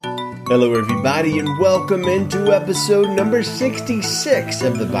Hello, everybody, and welcome into episode number 66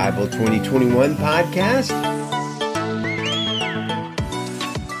 of the Bible 2021 podcast.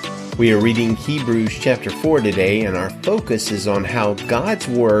 We are reading Hebrews chapter 4 today, and our focus is on how God's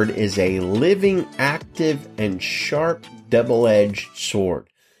Word is a living, active, and sharp, double-edged sword.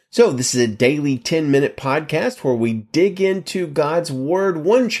 So this is a daily 10-minute podcast where we dig into God's Word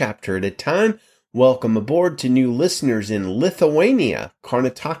one chapter at a time. Welcome aboard to new listeners in Lithuania,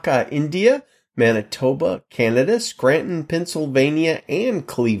 Karnataka, India, Manitoba, Canada, Scranton, Pennsylvania, and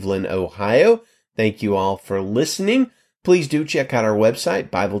Cleveland, Ohio. Thank you all for listening. Please do check out our website,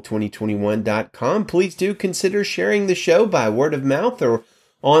 Bible2021.com. Please do consider sharing the show by word of mouth or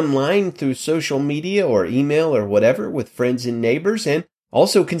online through social media or email or whatever with friends and neighbors. And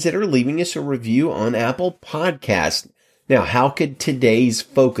also consider leaving us a review on Apple Podcasts. Now, how could today's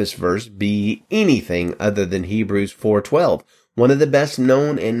focus verse be anything other than Hebrews 4:12, one of the best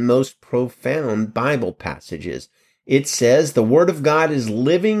known and most profound Bible passages? It says, "The Word of God is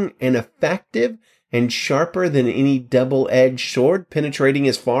living and effective and sharper than any double-edged sword, penetrating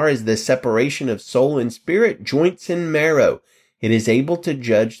as far as the separation of soul and spirit, joints and marrow. It is able to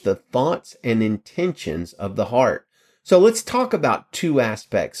judge the thoughts and intentions of the heart." So let's talk about two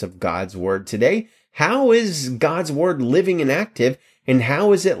aspects of God's Word today. How is God's Word living and active, and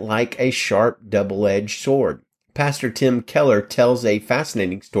how is it like a sharp, double-edged sword? Pastor Tim Keller tells a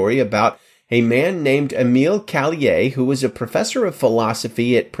fascinating story about a man named Emile Callier, who was a professor of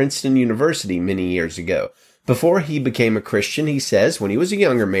philosophy at Princeton University many years ago. Before he became a Christian, he says, when he was a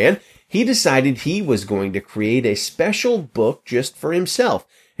younger man, he decided he was going to create a special book just for himself.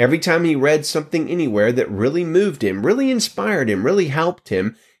 Every time he read something anywhere that really moved him, really inspired him, really helped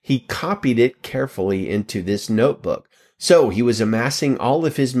him, he copied it carefully into this notebook. So he was amassing all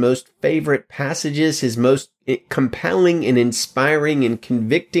of his most favorite passages, his most compelling and inspiring and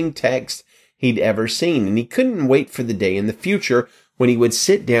convicting texts he'd ever seen. And he couldn't wait for the day in the future when he would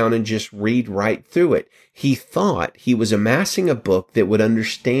sit down and just read right through it. He thought he was amassing a book that would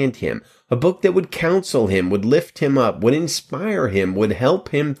understand him, a book that would counsel him, would lift him up, would inspire him, would help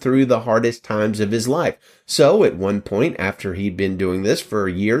him through the hardest times of his life. So at one point, after he'd been doing this for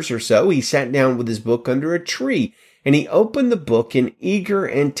years or so, he sat down with his book under a tree, and he opened the book in eager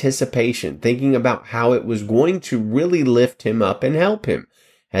anticipation, thinking about how it was going to really lift him up and help him.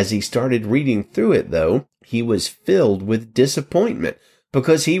 As he started reading through it, though, he was filled with disappointment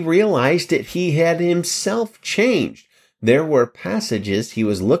because he realized that he had himself changed. There were passages he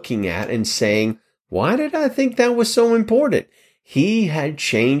was looking at and saying, "Why did I think that was so important?" He had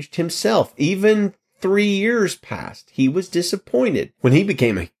changed himself. Even 3 years passed. He was disappointed. When he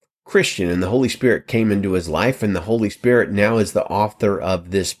became a Christian and the Holy Spirit came into his life, and the Holy Spirit now is the author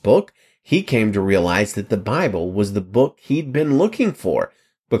of this book, he came to realize that the Bible was the book he'd been looking for.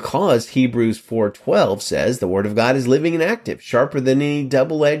 Because Hebrews 4:12 says the Word of God is living and active, sharper than any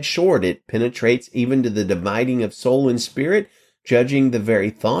double-edged sword. It penetrates even to the dividing of soul and spirit, judging the very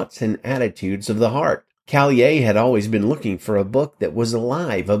thoughts and attitudes of the heart. Callier had always been looking for a book that was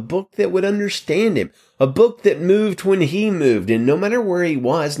alive, a book that would understand him, a book that moved when he moved, and no matter where he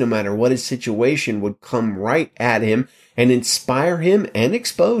was, no matter what his situation, would come right at him and inspire him and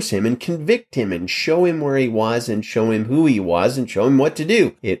expose him and convict him and show him where he was and show him who he was and show him what to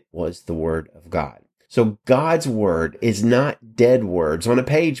do. It was the Word of God. So God's Word is not dead words on a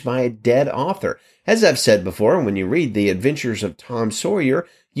page by a dead author. As I've said before, when you read The Adventures of Tom Sawyer,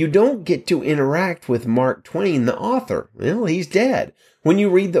 you don't get to interact with Mark Twain, the author. Well, he's dead. When you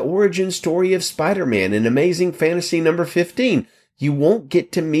read the origin story of Spider-Man in Amazing Fantasy number 15, you won't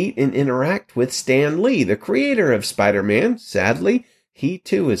get to meet and interact with Stan Lee, the creator of Spider-Man. Sadly, he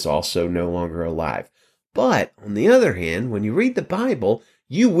too is also no longer alive. But on the other hand, when you read the Bible,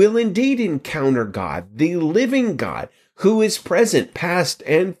 you will indeed encounter God, the living God, who is present, past,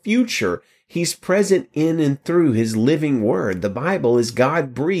 and future. He's present in and through his living word. The Bible is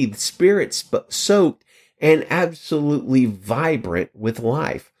God-breathed, spirit-soaked, and absolutely vibrant with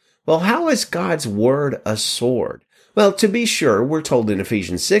life. Well, how is God's word a sword? Well, to be sure, we're told in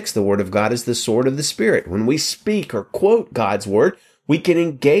Ephesians 6, the Word of God is the sword of the Spirit. When we speak or quote God's Word, we can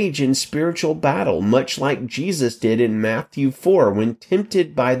engage in spiritual battle, much like Jesus did in Matthew 4 when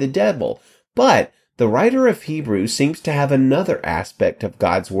tempted by the devil. But the writer of Hebrews seems to have another aspect of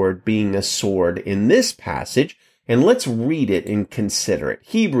God's Word being a sword in this passage, and let's read it and consider it.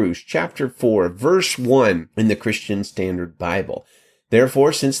 Hebrews chapter 4, verse 1 in the Christian Standard Bible.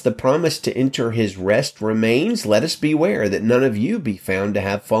 "Therefore, since the promise to enter his rest remains, let us beware that none of you be found to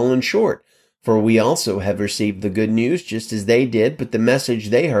have fallen short. For we also have received the good news just as they did, but the message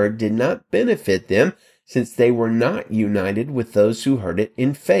they heard did not benefit them, since they were not united with those who heard it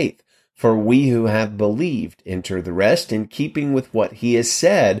in faith. For we who have believed enter the rest, in keeping with what he has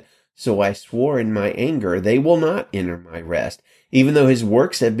said. So I swore in my anger, they will not enter my rest, even though his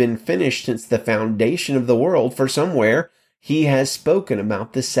works have been finished since the foundation of the world. For somewhere he has spoken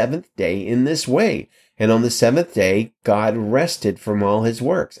about the seventh day in this way. And on the seventh day, God rested from all his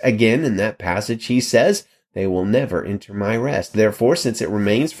works. Again, in that passage, he says, they will never enter my rest. Therefore, since it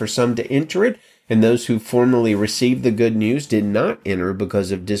remains for some to enter it, and those who formerly received the good news did not enter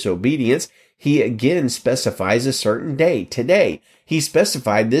because of disobedience, he again specifies a certain day, today. He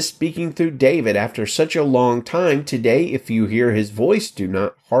specified this speaking through David after such a long time. Today, if you hear his voice, do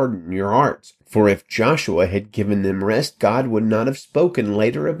not harden your hearts. For if Joshua had given them rest, God would not have spoken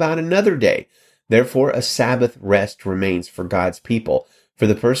later about another day. Therefore, a Sabbath rest remains for God's people. For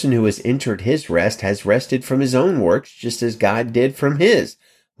the person who has entered his rest has rested from his own works, just as God did from his.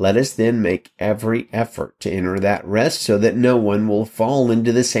 Let us then make every effort to enter that rest, so that no one will fall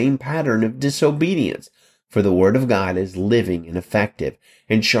into the same pattern of disobedience. For the word of God is living and effective,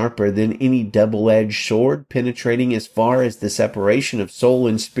 and sharper than any double-edged sword, penetrating as far as the separation of soul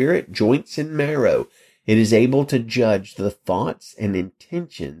and spirit, joints and marrow. It is able to judge the thoughts and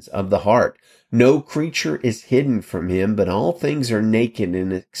intentions of the heart. No creature is hidden from him, but all things are naked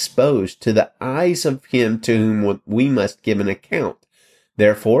and exposed to the eyes of him to whom we must give an account.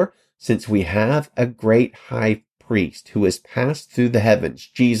 Therefore, since we have a great high priest who has passed through the heavens,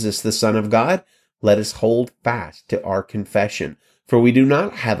 Jesus, the Son of God, let us hold fast to our confession. For we do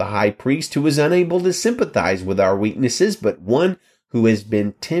not have a high priest who is unable to sympathize with our weaknesses, but one who has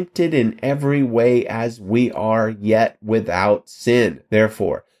been tempted in every way as we are, yet without sin.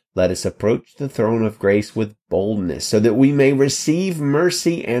 Therefore, let us approach the throne of grace with boldness, so that we may receive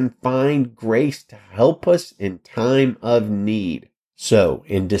mercy and find grace to help us in time of need. So,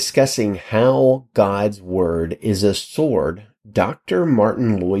 in discussing how God's Word is a sword, Dr.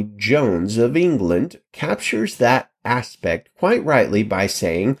 Martin Lloyd-Jones of England captures that aspect quite rightly by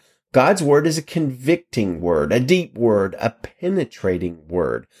saying, God's Word is a convicting word, a deep word, a penetrating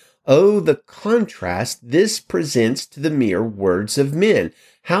word. Oh, the contrast this presents to the mere words of men.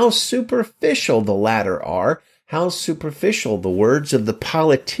 How superficial the latter are, how superficial the words of the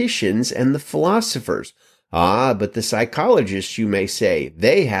politicians and the philosophers. Ah, but the psychologists, you may say,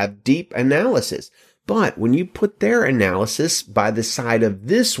 they have deep analysis. But when you put their analysis by the side of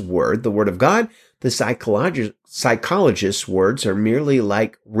this word, the Word of God, the psychologists' words are merely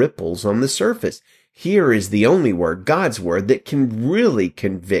like ripples on the surface. Here is the only word, God's Word, that can really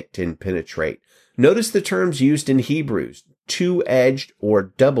convict and penetrate. Notice the terms used in Hebrews, two-edged or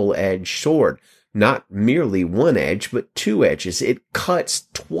double-edged sword. Not merely one edge, but two edges. It cuts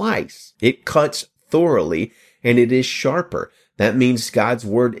twice. It cuts thoroughly, and it is sharper. That means God's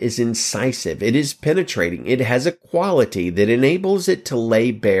Word is incisive. It is penetrating. It has a quality that enables it to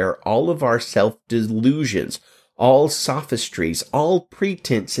lay bare all of our self-delusions, all sophistries, all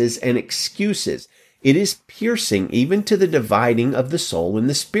pretenses and excuses. It is piercing even to the dividing of the soul and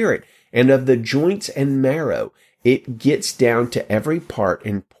the spirit, and of the joints and marrow. It gets down to every part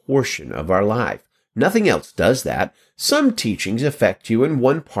and portion of our life. Nothing else does that. Some teachings affect you in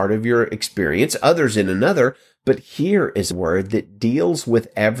one part of your experience, others in another, but here is a word that deals with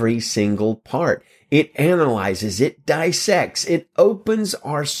every single part. It analyzes, it dissects, it opens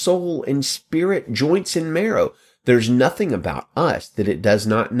our soul and spirit, joints and marrow. There's nothing about us that it does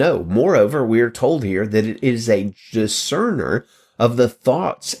not know. Moreover, we are told here that it is a discerner of the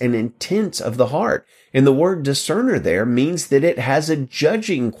thoughts and intents of the heart. And the word discerner there means that it has a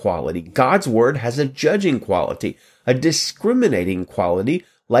judging quality. God's Word has a judging quality, a discriminating quality.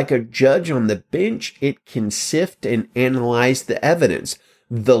 Like a judge on the bench, it can sift and analyze the evidence.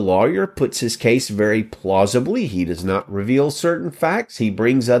 The lawyer puts his case very plausibly. He does not reveal certain facts. He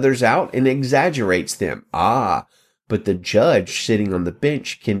brings others out and exaggerates them. But the judge sitting on the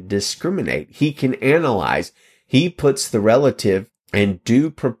bench can discriminate. He can analyze. He puts the relative and due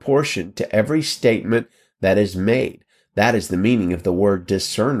proportion to every statement that is made. That is the meaning of the word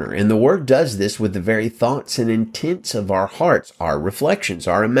discerner. And the word does this with the very thoughts and intents of our hearts, our reflections,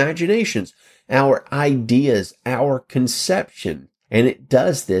 our imaginations, our ideas, our conception. And it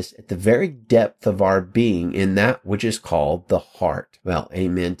does this at the very depth of our being in that which is called the heart. Well,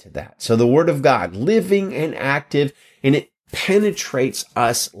 amen to that. So the Word of God, living and active, and it penetrates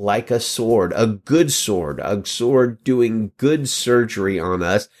us like a sword a sword doing good surgery on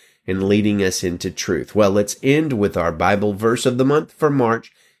us and leading us into truth. Well, let's end with our Bible verse of the month for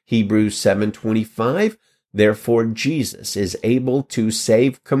March, Hebrews 7:25. Therefore, Jesus is able to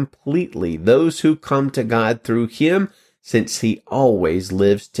save completely those who come to God through him, since he always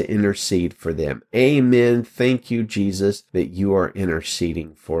lives to intercede for them. Amen. Thank you, Jesus, that you are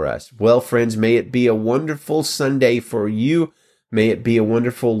interceding for us. Well, friends, may it be a wonderful Sunday for you. May it be a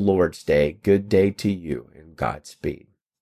wonderful Lord's Day. Good day to you, and Godspeed.